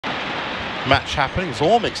match happening. It's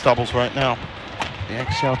all mixed doubles right now. The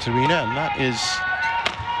Axiata Arena, and that is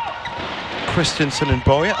Christensen and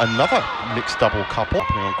Boya, another mixed double couple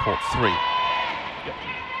happening on court 3.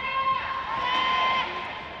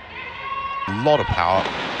 A lot of power.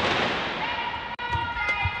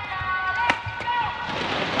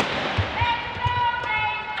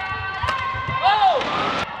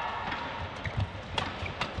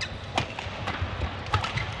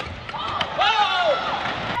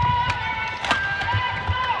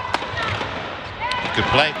 Good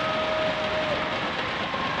play.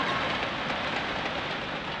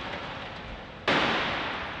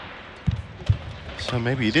 So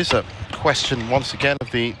maybe it is a question once again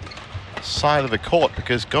of the side of the court,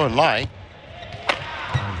 because Go and Lai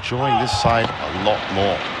are enjoying this side a lot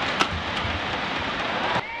more.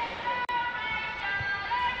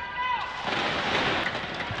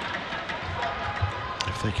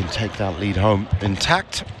 If they can take that lead home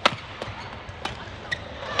intact.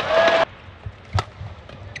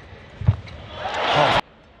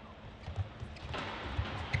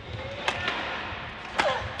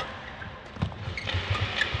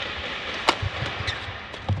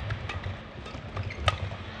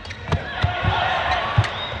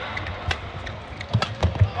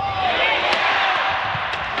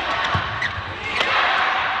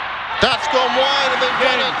 That's gone wide and they've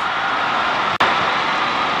got it.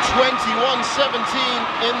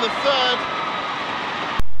 21-17 in the third.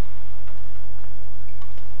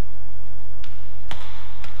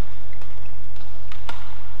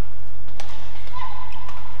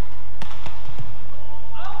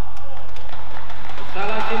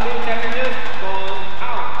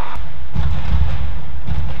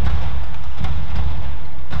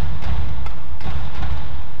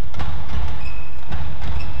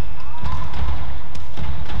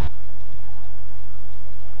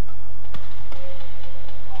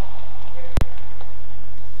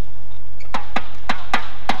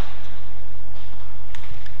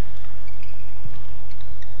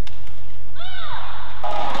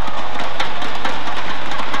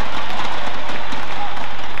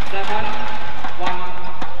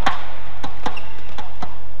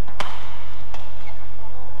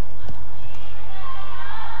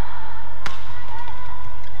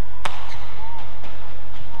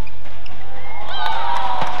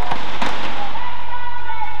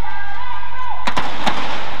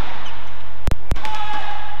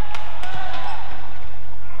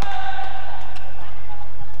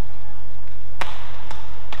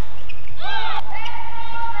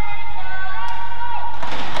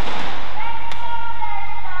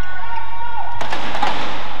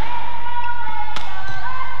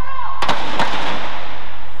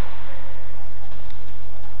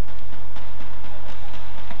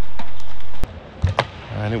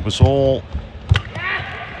 And it was all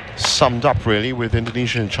summed up really with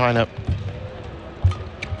Indonesia and China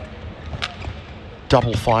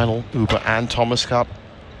double final, Uber and Thomas Cup.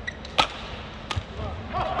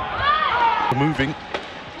 Moving,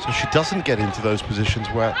 so she doesn't get into those positions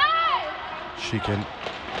where she can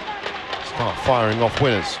start firing off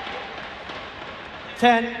winners.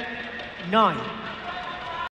 10-9.